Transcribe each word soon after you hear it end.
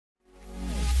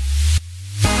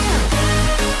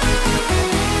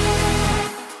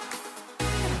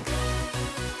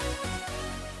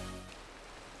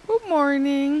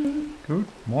morning. Good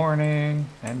morning,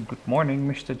 and good morning,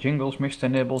 Mr. Jingles, Mr.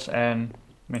 Nibbles, and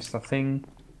Mr. Thing.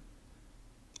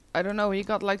 I don't know, he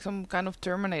got like some kind of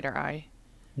Terminator eye.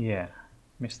 Yeah,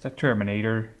 Mr.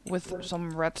 Terminator. With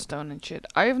some redstone and shit.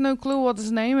 I have no clue what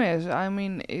his name is. I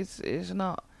mean, it's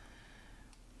not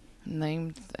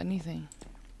named anything.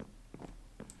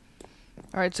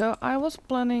 Alright, so I was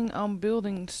planning on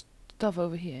building stuff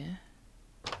over here.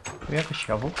 Do you have a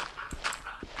shovel?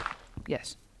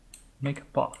 Yes. Make a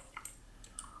path.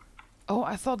 Oh,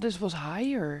 I thought this was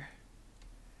higher.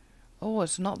 Oh,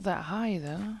 it's not that high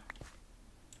though.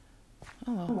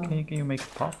 Oh well. Can you make a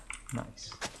path?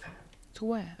 Nice. To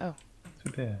where? Oh.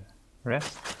 To the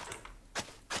rest.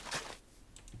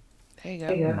 There you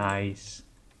go. Nice.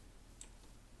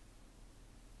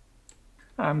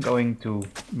 I'm going to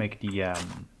make the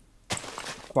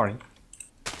quarry.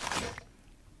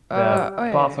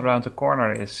 The path around the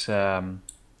corner is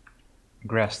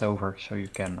grassed over, so you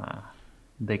can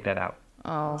dig that out.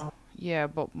 Oh, yeah,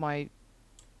 but my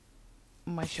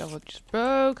shovel just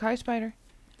broke. Hi, spider.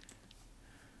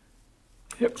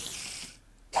 Yep.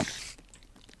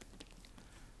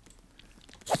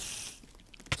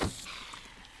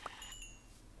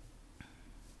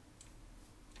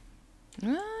 Oh,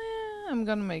 yeah, I'm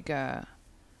gonna make a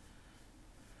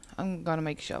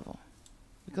shovel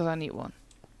because I need one.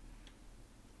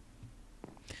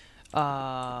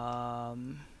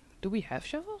 Do we have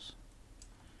shovels?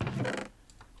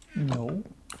 No.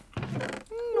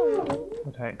 No.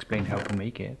 But I explained how to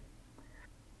make it.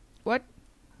 What?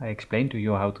 I explained to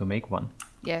you how to make one.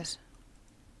 Yes.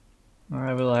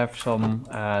 I will have some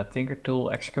Tinker Tool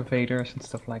excavators and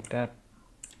stuff like that.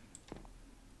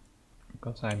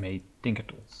 Because I made Tinker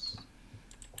Tools.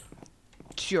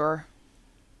 Sure.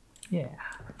 Yeah.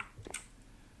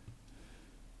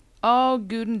 All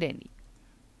good and dandy.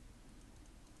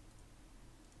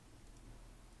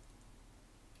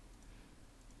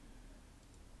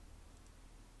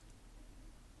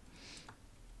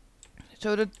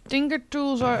 So the Tinker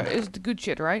Tools is the good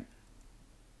shit, right?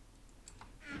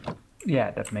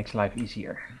 Yeah, that makes life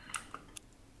easier.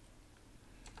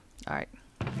 Alright.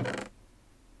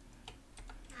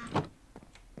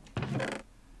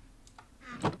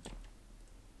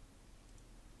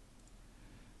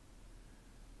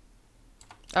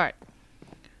 Alright.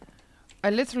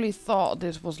 I literally thought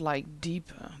this was like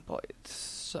deeper, but it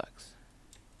sucks.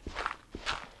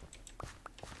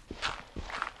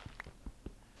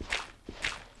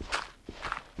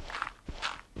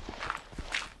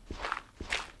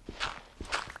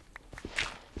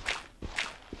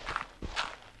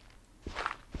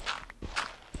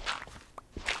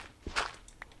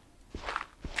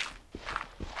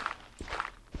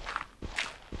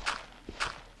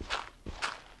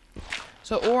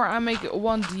 So, or I make it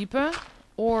one deeper,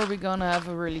 or we're gonna have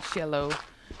a really shallow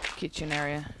kitchen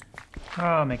area.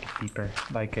 I'll make it deeper,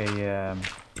 like a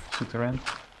souterrain.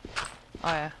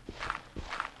 Oh yeah.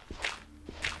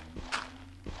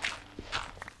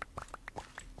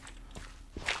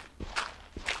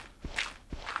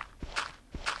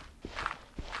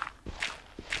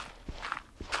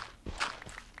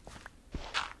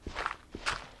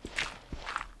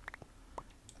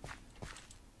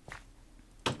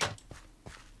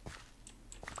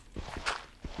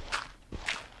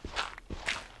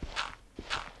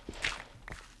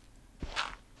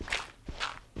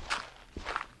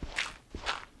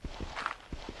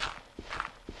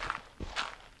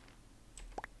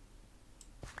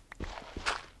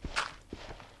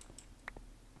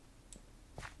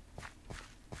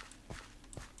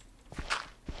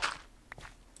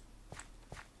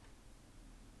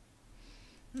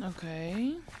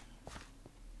 Okay.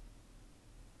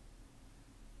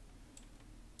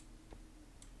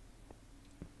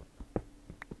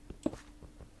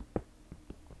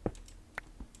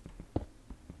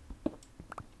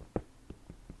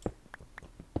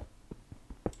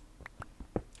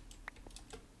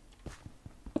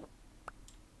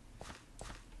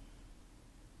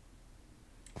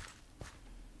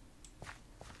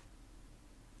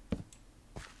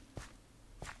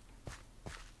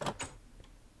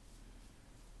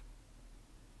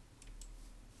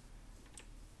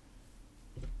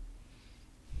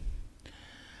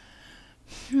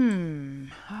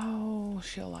 How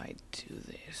shall I do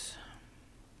this?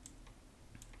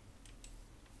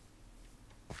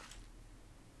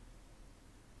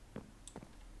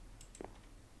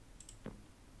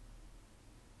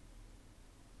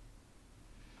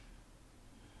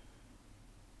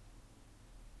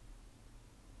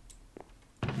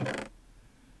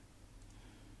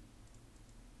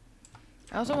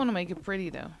 I also want to make it pretty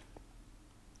though.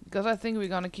 Because I think we're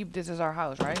gonna keep this as our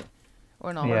house, right?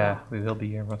 Or not? Yeah, we will be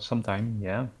here for some time,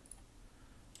 yeah.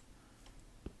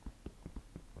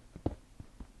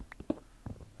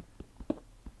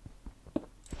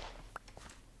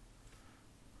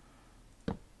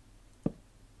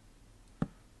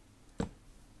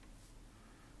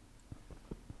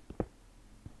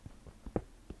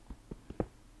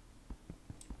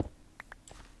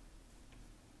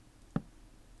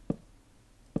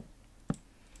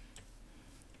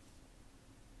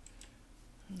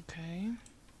 Okay.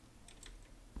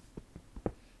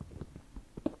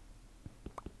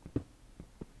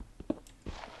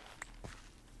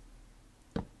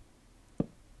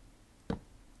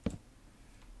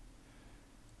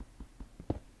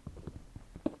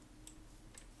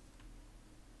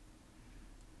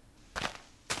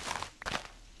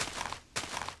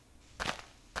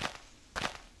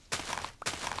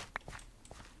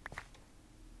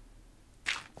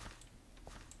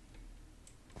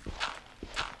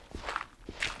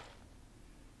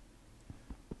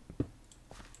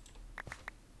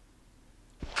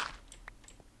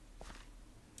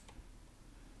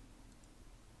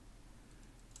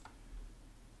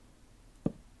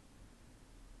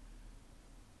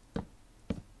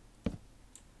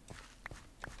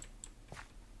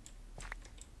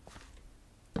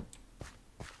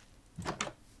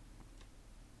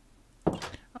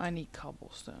 I need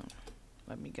cobblestone.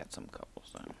 Let me get some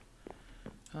cobblestone.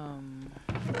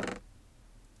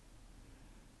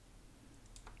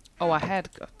 Oh, I had...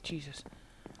 Oh, Jesus.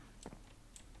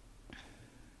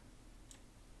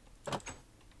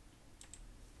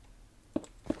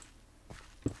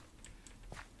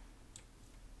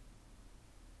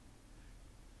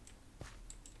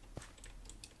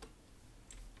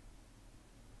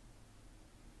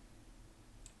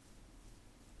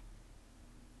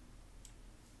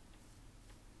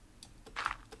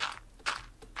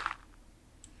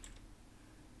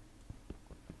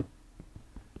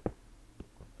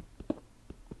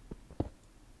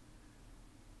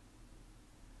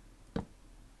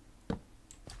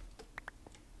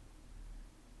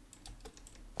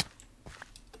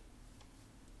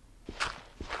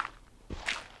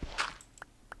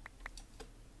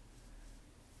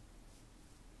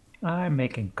 I'm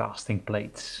making casting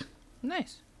plates.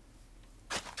 Nice.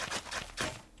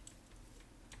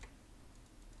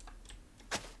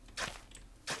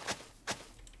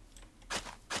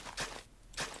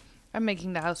 I'm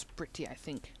making the house pretty, I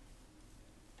think.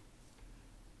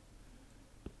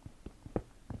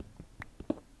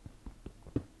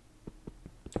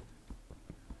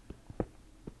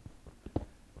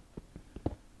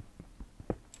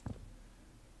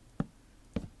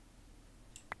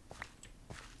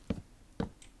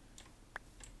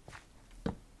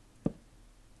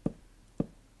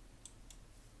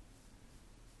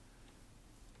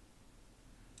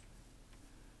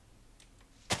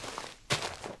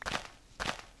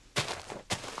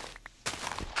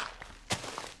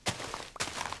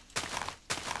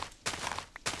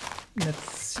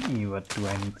 Let's see, what do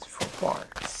I need for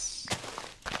parts?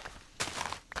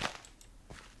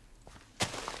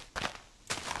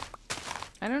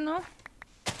 I don't know.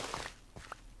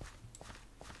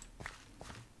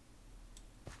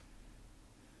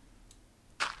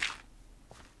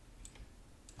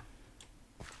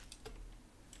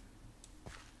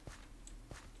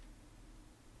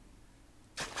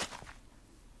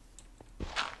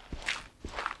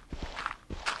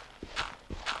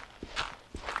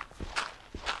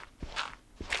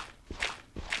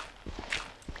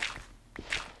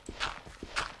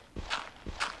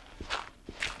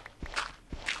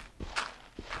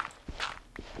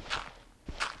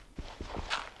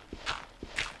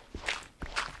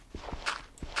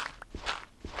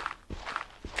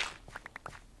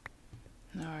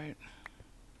 Alright.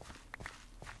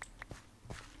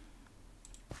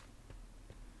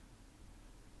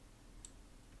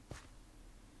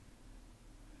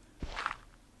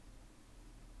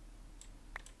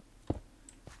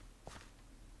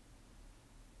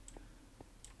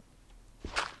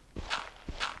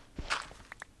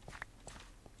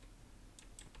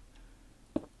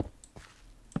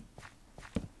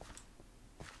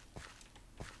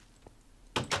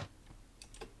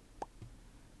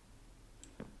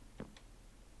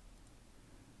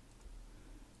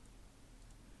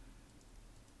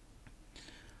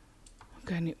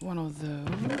 Okay, I need one of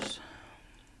those.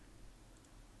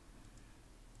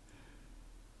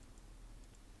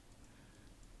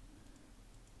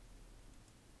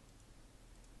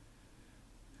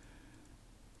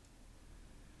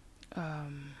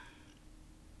 Um...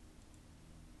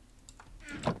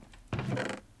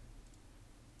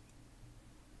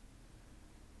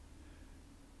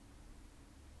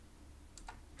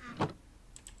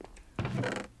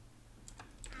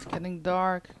 getting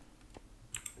dark.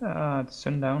 It's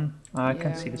sundown. I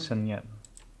can't see the Yeah. sun yet.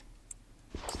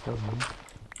 Still moon.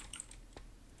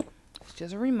 It's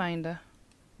just a reminder.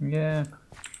 Yeah,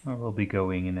 I will be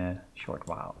going in a short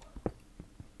while.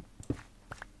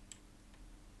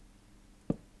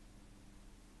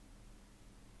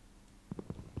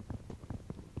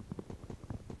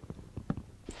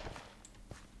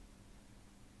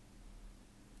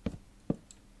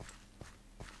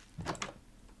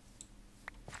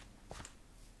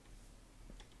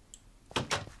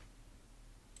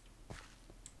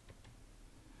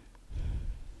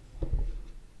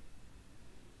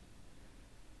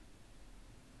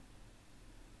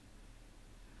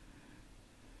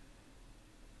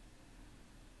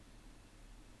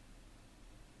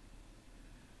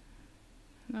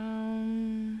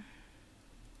 Um,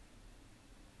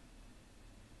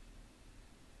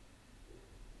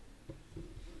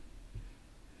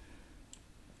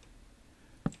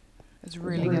 it's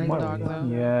really Where getting am I? dark though.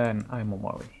 Yeah, and I'm on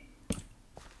my way.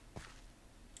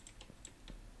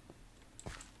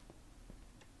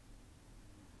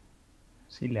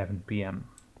 It's 11 p.m.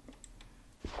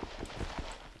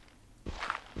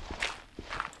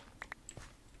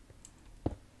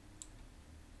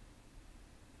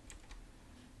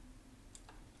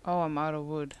 Oh, I'm out of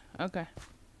wood. Okay.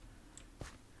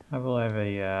 I will have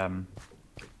a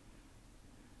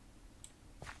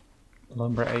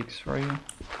lumber eggs for you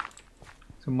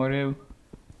tomorrow.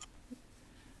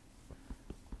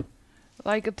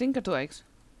 Like a tinker to eggs.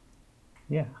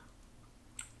 Yeah.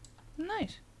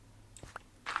 Nice.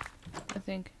 I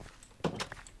think.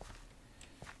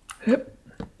 Yep.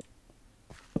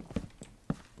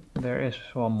 There is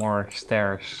one more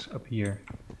stairs up here.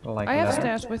 Like I have ladder.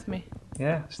 stairs with me.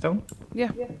 Yeah, stone?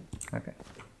 Yeah. Okay.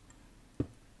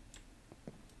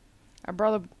 I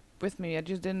brought it with me. I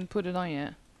just didn't put it on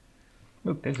yet.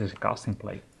 Look, this is a casting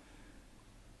plate.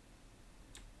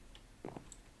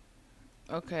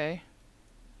 Okay.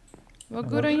 Well, That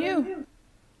good on works. you.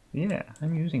 Yeah,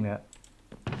 I'm using that.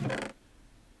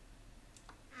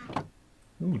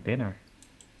 Ooh, dinner.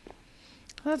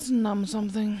 Let's numb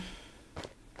something.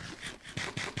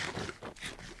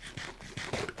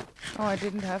 Oh, I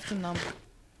didn't have to numb.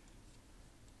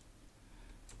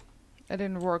 I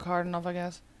didn't work hard enough, I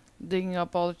guess. Digging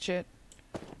up all the shit.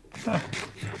 Ah,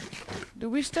 Do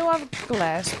we still have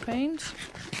glass panes?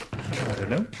 I don't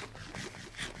know.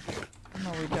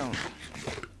 No, we don't.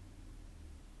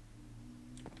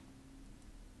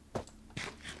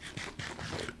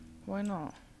 Why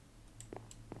not?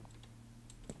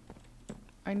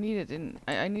 I need it in.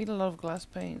 I need a lot of glass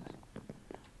panes.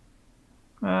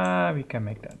 We can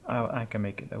make that. I can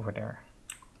make it over there.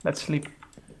 Let's sleep.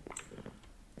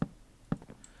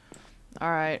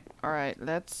 Alright,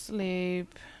 let's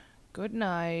sleep. Good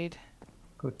night.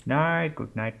 Good night,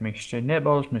 Mr.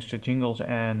 Nibbles, Mr. Jingles,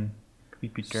 and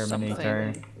Creepy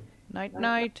Terminator. Night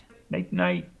night. Night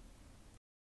night.